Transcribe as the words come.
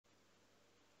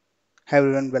Hi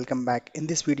everyone, welcome back. In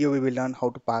this video, we will learn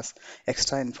how to pass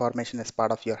extra information as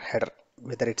part of your header,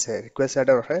 whether it's a request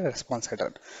header or a response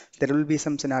header. There will be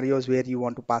some scenarios where you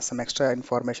want to pass some extra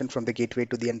information from the gateway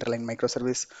to the underlying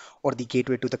microservice or the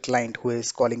gateway to the client who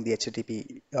is calling the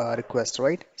HTTP request,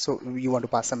 right? So you want to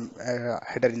pass some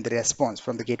header in the response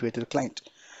from the gateway to the client.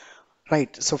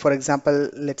 Right. So for example,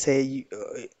 let's say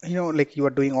like you are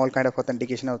doing all kind of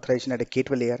authentication authorization at a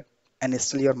gateway layer, and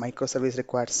still your microservice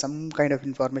requires some kind of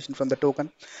information from the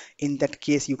token. In that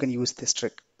case, you can use this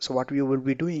trick. So what you will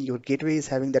be doing, your gateway is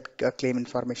having that claim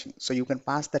information. So you can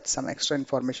pass that some extra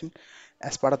information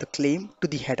as part of the claim to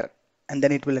the header, and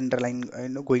then it will underline,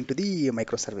 going to the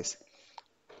microservice.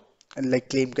 And like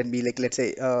claim can be like, let's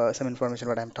say, some information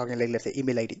what I'm talking, like let's say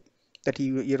email ID that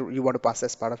you want to pass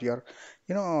as part of your,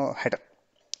 header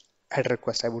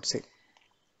request, I would say.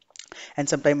 And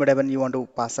sometime whatever you want to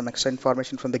pass some extra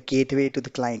information from the gateway to the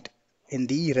client in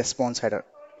the response header.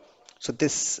 So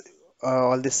this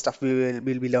all this stuff we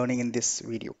will be learning in this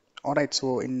video. All right,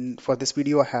 so in for this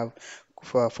video I have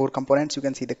four components. You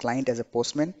can see the client as a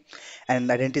postman, and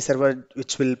identity server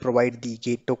which will provide the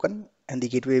gate token, and the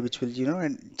gateway which will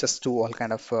and just do all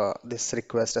kind of this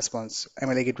request response. I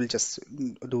mean, like it will just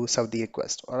do serve the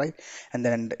request. All right, and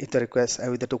then if the request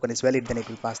if the token is valid, then it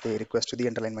will pass the request to the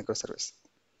underlying microservice.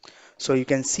 So you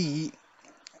can see,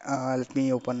 let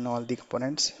me open all the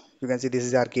components. You can see this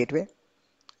is our gateway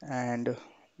and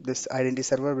this identity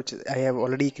server, which I have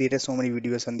already created so many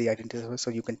videos on the identity server,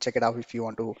 so you can check it out if you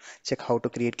want to check how to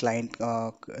create client,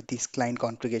 these client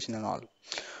configuration and all.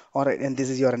 All right, and this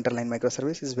is your underlying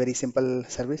microservice. It's very simple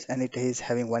service, and it is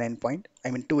having one endpoint.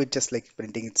 I mean, two is just like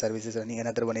printing its services, and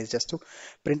another one is just to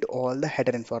print all the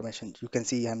header information. You can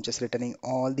see I'm just returning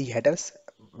all the headers,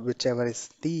 whichever is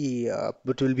the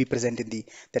which will be present in the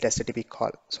that HTTP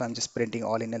call. So I'm just printing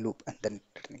all in a loop and then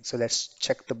returning. So let's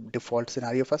check the default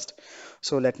scenario first.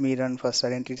 So let me run first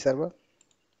identity server.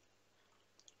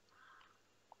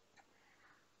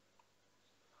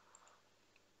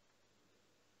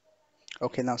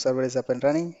 Okay, now server is up and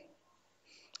running.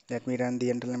 Let me run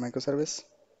the underlying microservice.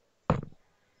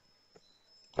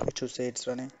 It should say it's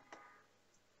running.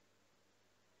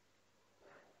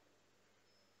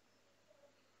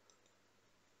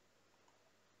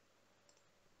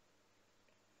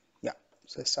 Yeah,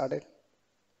 so I started.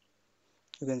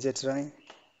 You can see it's running.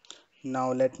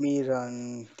 Now let me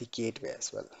run the gateway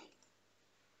as well.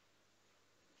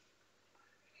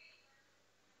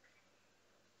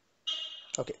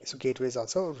 Okay, so gateway is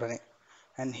also running,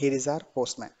 and here is our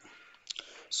postman.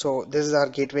 So this is our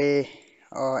gateway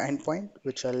endpoint,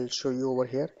 which I'll show you over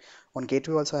here. On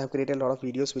gateway also I have created a lot of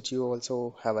videos which you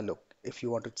also have a look if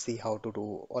you want to see how to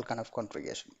do all kind of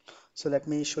configuration. So let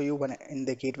me show you one in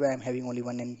the gateway. I'm having only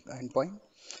one endpoint,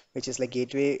 which is like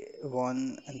gateway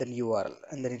one and then URL,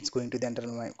 and then it's going to the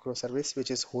internal microservice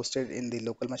which is hosted in the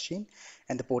local machine,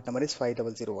 and the port number is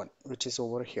 5001, which is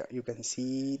over here. You can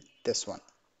see this one.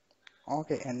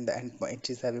 Okay, and the endpoint it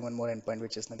is having one more endpoint,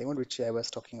 which is nothing but which I was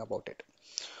talking about it.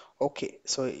 Okay,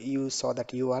 so you saw that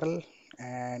URL,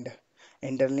 and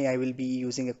internally I will be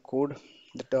using a code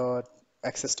that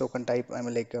access token type. I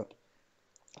mean, like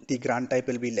the grant type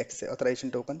will be like authorization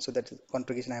token. So that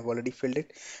configuration I have already filled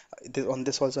it. On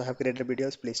this also I have created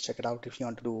videos. Please check it out if you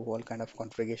want to do all kind of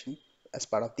configuration as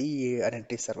part of the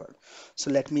identity server.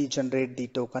 So let me generate the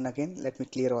token again. Let me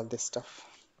clear all this stuff.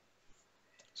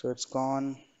 So it's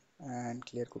gone, and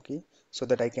clear cookie so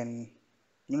that I can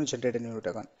generate a new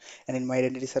token. And in my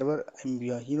identity server I'm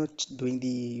doing the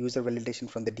user validation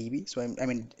from the DB. So I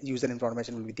mean user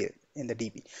information will be there in the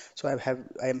DB. So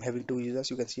I am having two users.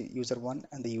 You can see user one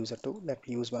and the user two. Let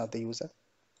me use one of the user.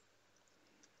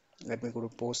 Let me go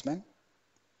to postman.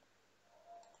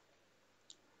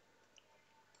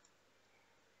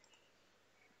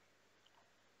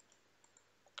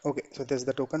 Okay, so there's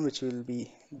the token which will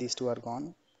be, these two are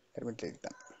gone. Let me delete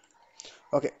them.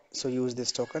 Okay, so use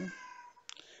this token.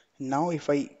 Now if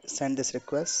I send this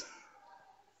request,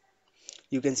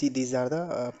 you can see these are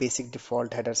the basic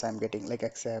default headers I'm getting, like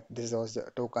accept, this was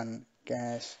the token,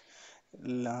 cache,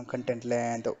 content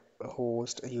length,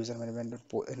 host, user management,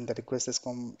 and the request is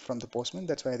come from the postman.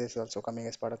 That's why this is also coming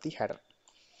as part of the header.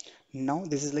 Now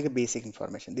this is like a basic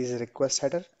information. This is a request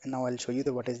header, and now I'll show you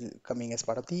the what is coming as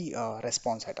part of the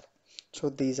response header. So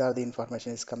these are the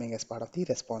information is coming as part of the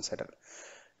response header.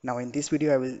 Now in this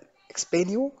video I will explain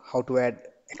you how to add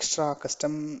extra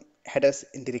custom headers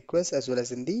in the request as well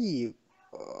as in the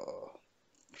uh,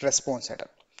 response header.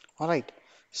 All right,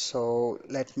 so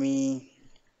let me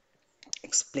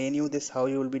explain you this how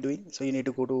you will be doing. So you need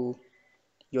to go to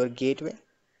your gateway.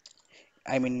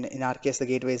 I mean, in our case, the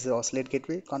gateway is the Ocelot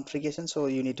Gateway configuration. So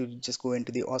you need to just go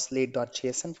into the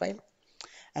oscillate.json file.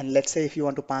 And let's say if you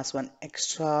want to pass one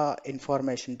extra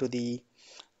information to the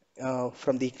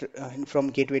from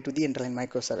gateway to the interline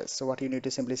microservice. So what you need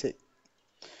to simply say,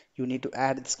 you need to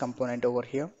add this component over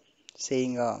here,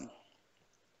 saying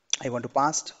I want to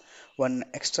pass one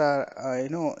extra.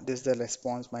 This is the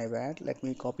response. My bad. Let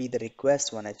me copy the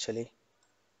request one actually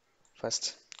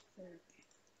first.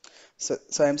 So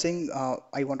I'm saying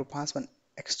I want to pass one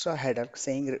extra header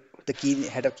saying the key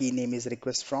header key name is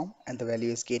request from and the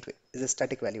value is gateway. Is a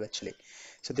static value actually.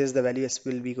 So this is the value as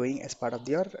will be going as part of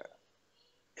your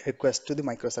request to the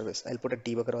microservice. I'll put a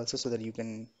debugger also so that you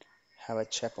can have a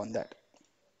check on that.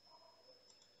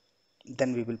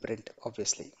 Then we will print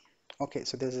obviously. Okay,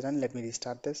 so this is done. Let me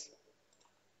restart this.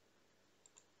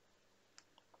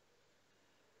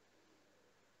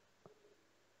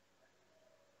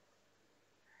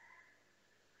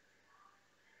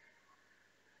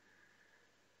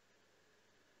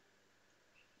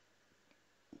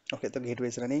 Okay, the gateway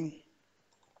is running.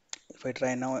 If I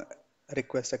try now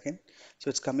request again, so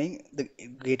it's coming. The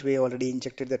gateway already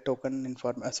injected the token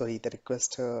inform. Sorry, the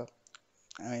request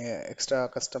extra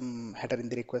custom header in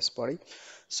the request body.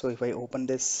 So if I open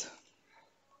this,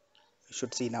 you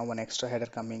should see now one extra header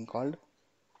coming called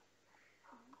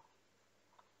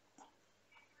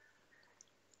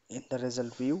in the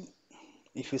result view.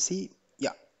 If you see,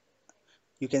 yeah,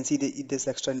 you can see this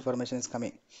extra information is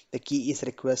coming. The key is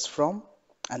request from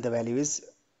and the value is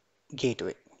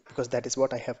gateway because that is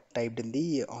what I have typed in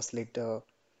the oscillate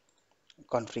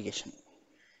configuration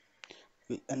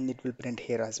and it will print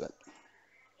here as well,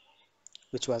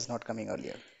 which was not coming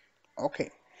earlier. Okay,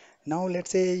 now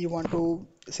let's say you want to,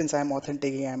 since I'm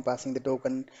authenticating, I'm passing the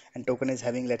token and token is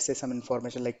having, let's say, some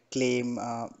information like claim,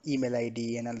 email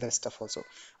ID and other stuff also.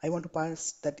 I want to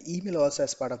pass that email also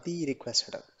as part of the request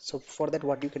header. So for that,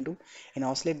 what you can do in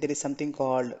Oscillate, there is something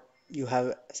called, you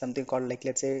have something called like,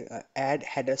 let's say, add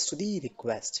headers to the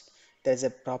request. There's a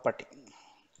property,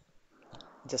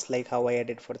 just like how I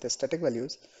added for the static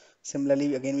values.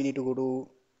 Similarly, again, we need to go to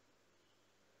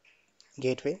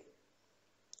gateway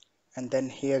and then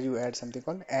here you add something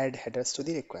called add headers to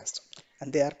the request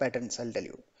and they are patterns. I'll tell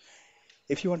you,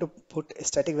 if you want to put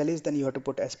static values then you have to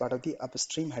put as part of the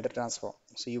upstream header transform,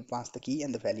 so you pass the key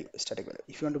and the value static value.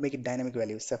 If you want to make it dynamic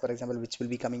values, say for example, which will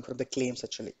be coming from the claims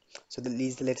actually, so the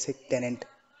least, let's say, tenant,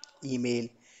 email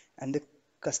and the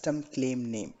custom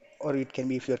claim name, or it can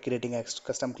be if you're creating a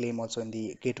custom claim also in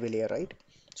the gateway layer, right?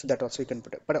 So that also you can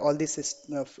put it, but all this is,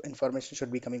 information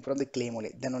should be coming from the claim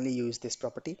only, then only you use this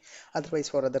property. Otherwise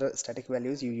for other static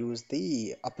values you use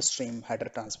the upstream header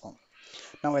transform.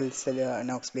 Now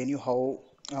now explain you how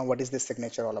what is this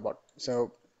signature all about.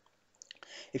 So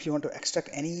if you want to extract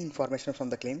any information from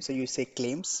the claim, so you say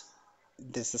claims,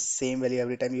 this is the same value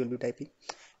every time you will be typing,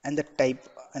 and the type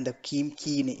and the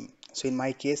key name. So in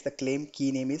my case the claim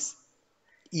key name is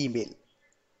email,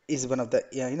 is one of the,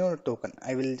 yeah, token.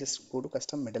 I will just go to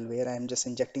custom middleware. I am just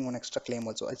injecting one extra claim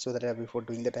also, so that before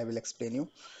doing that I will explain you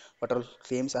what all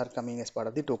claims are coming as part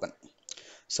of the token.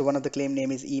 So one of the claim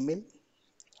name is email,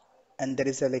 and there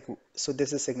is a like, so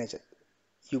this is signature.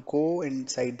 You go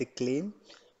inside the claim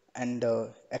and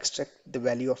extract the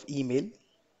value of email,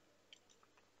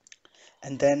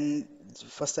 and then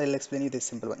first I'll explain you this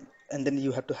simple one, and then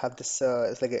you have to have this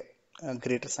it's like a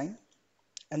greater sign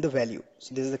and the value.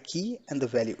 So this is the key and the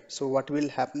value. So what will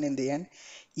happen in the end,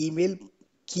 email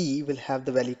key will have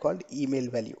the value called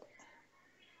email value.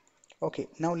 Okay,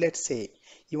 now let's say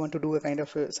you want to do a kind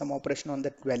of some operation on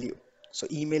that value. So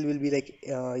email will be like,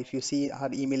 if you see our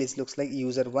email is looks like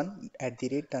user1 at the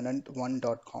rate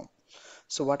tenant1.com.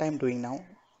 So what I'm doing now,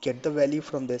 get the value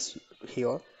from this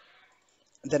here,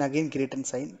 then again greater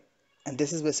sign, and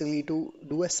this is basically to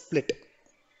do a split.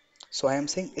 So I am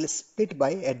saying it'll split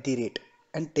by at the rate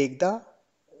and take the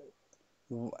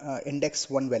index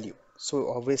 1 value.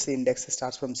 So obviously index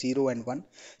starts from 0 and 1.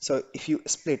 So if you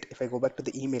split, if I go back to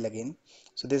the email again,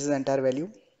 so this is the entire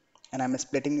value and I'm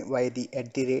splitting by the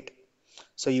at the rate.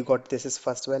 So you got this is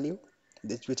first value,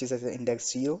 this, which is as an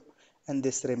index 0, and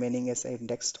this remaining is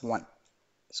indexed 1.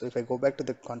 So if I go back to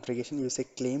the configuration, you say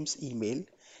claims email,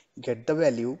 get the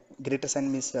value, greater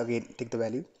sign means again take the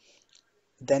value,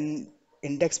 then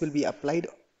index will be applied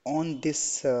on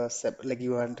this like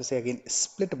you want to say again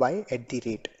split by at the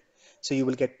rate. So you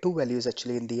will get two values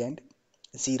actually in the end,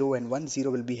 0 and 1.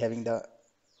 0 will be having the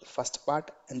first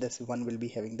part and this 1 will be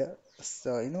having the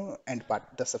end part,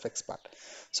 the suffix part.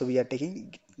 So we are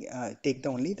taking take the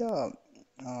only the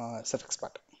suffix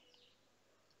part.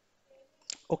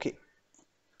 Okay,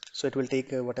 so it will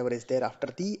take whatever is there after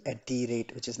the at the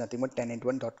rate, which is nothing but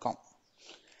tenant1.com.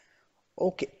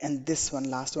 Okay, and this one,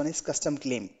 last one is custom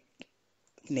claim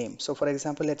name. So for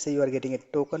example, let's say you are getting a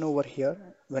token over here.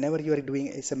 Whenever you are doing,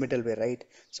 it's a middleware, right?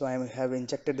 So I have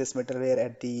injected this middleware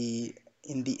at the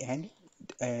in the end.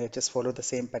 Just follow the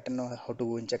same pattern on how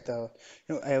to inject the,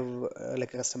 I have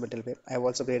like a custom middleware. I have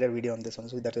also created a video on this one,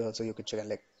 so that is also you could check and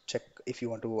like check if you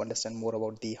want to understand more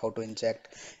about the how to inject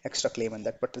extra claim and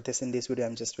that. But this in this video,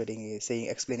 I'm just saying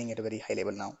explaining at a very high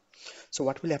level now. So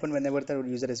what will happen whenever the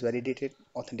user is validated,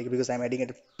 authenticated, because I'm adding a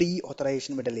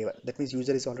pre-authorization middle layer. That means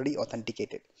user is already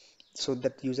authenticated. So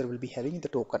that user will be having the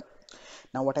token.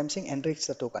 Now what I'm saying, enrich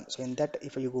the token. So in that,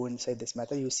 if you go inside this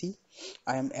method, you see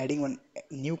I am adding one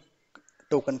new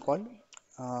token called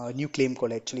new claim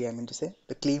called, actually I mean to say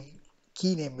the claim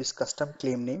key name is custom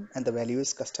claim name and the value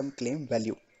is custom claim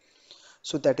value.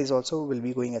 So that is also will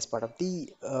be going as part of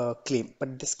the claim,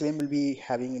 but this claim will be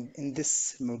having in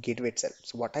this gateway itself.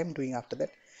 So what I'm doing after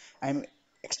that, I'm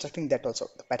extracting that also.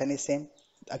 The pattern is same.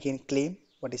 Again, claim,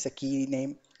 what is the key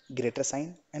name, greater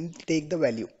sign, and take the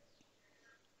value.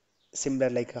 Similar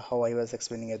like how I was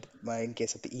explaining it in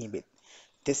case of the email.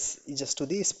 This is just to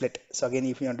the split. So again,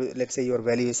 if you want to, let's say your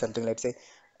value is something, let's say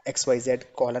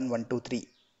XYZ colon 123,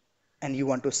 and you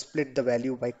want to split the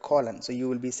value by colon, so you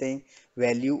will be saying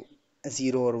value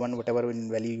 0 or 1, whatever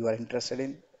in value you are interested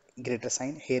in, greater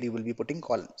sign, here you will be putting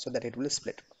colon so that it will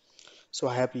split. So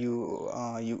I hope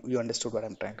you understood what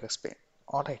I'm trying to explain.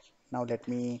 All right, now let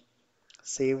me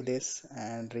save this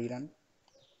and rerun.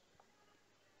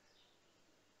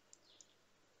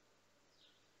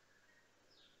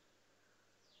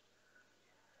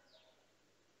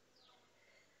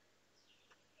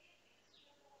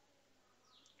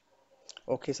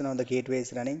 Okay, so now the gateway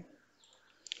is running,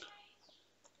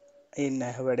 and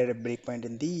I have added a breakpoint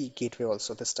in the gateway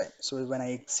also this time. So when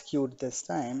I execute this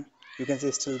time, you can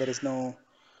see still there is no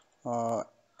uh,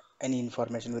 any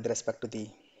information with respect to the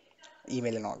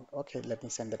email and all. Okay, let me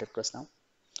send the request now.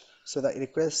 So the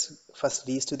request first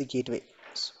reads to the gateway,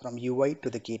 from UI to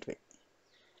the gateway,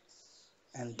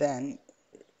 and then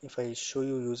if I show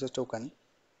you user token,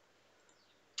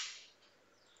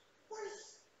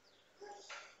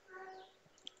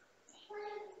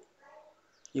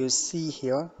 you see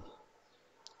here,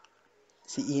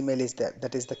 see email is there.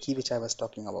 That is the key which I was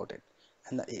talking about it.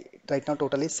 And right now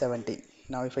total is 17.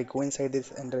 Now if I go inside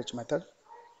this enrich method,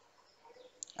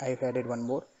 I have added one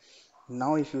more.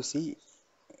 Now if you see,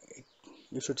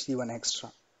 you should see one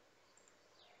extra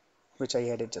which I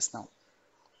added just now.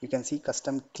 You can see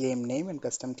custom claim name and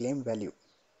custom claim value.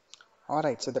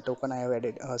 Alright, so the token I have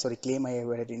added, sorry, claim I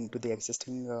have added into the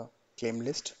existing claim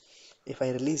list. If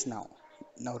I release now,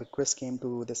 now request came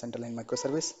to the centerline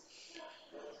microservice,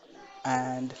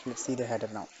 and let's see the header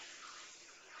now.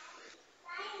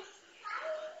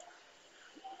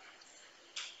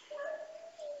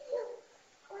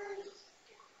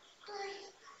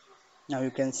 Now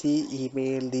you can see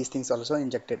email, these things also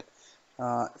injected.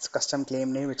 It's custom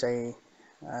claim name which I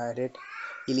added.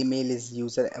 Email is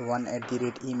user1 at the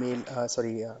rate email,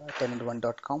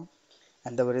 tenant1.com.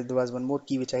 And there was one more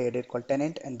key which I added called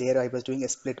tenant, and there I was doing a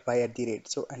split by at the rate.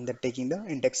 So and then taking the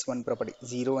index 1 property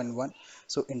 0 and 1.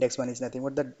 So index 1 is nothing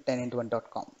but the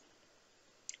tenant1.com.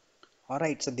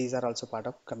 Alright, so these are also part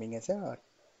of coming as a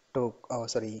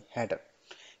header.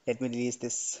 Let me release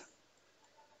this.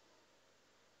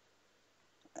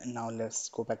 And now let's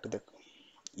go back to the,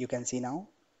 you can see now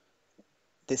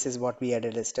this is what we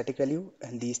added as static value,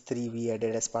 and these three we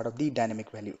added as part of the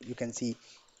dynamic value. You can see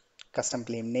custom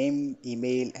claim name,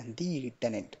 email, and the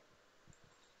tenant.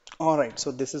 Alright,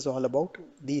 so this is all about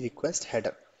the request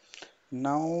header.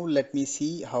 Now let me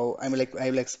see how I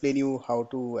will explain you how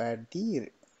to add the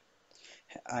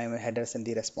headers in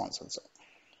the response also.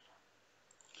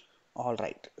 All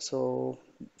right, so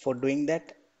for doing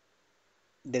that,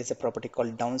 there is a property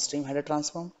called downstream header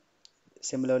transform.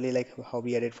 Similarly, like how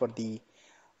we added for the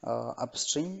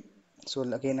upstream. So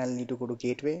again, I'll need to go to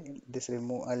gateway.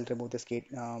 I'll remove this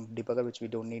gate debugger which we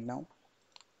don't need now.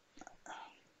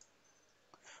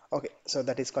 Okay, so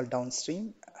that is called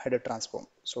downstream header transform.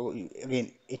 So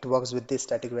again, it works with this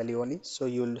static value only. So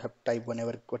you'll have type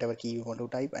whatever key you want to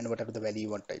type and whatever the value you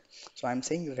want to type. So I'm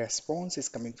saying response is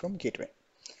coming from gateway.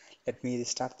 Let me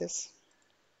restart this.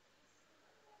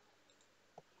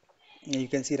 You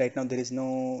can see right now there is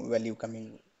no value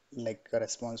coming like a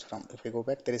response from. If we go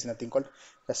back, there is nothing called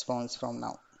response from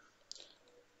now.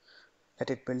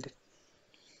 Let it build it.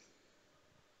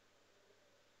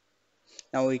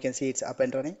 Now we can see it's up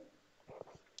and running.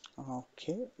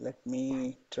 Okay, let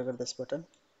me trigger this button.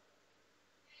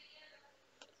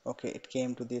 Okay, it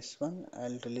came to this one.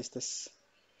 I'll release this.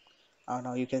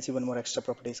 Now you can see one more extra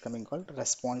property is coming called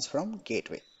response from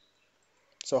gateway.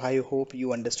 So I hope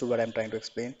you understood what I'm trying to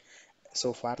explain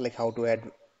so far, like how to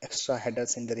add extra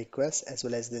headers in the request as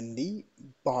well as in the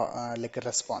like a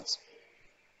response.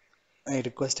 A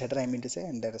request header, I mean to say,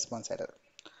 and the response header.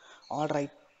 All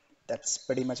right, that's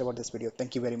pretty much about this video.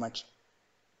 Thank you very much.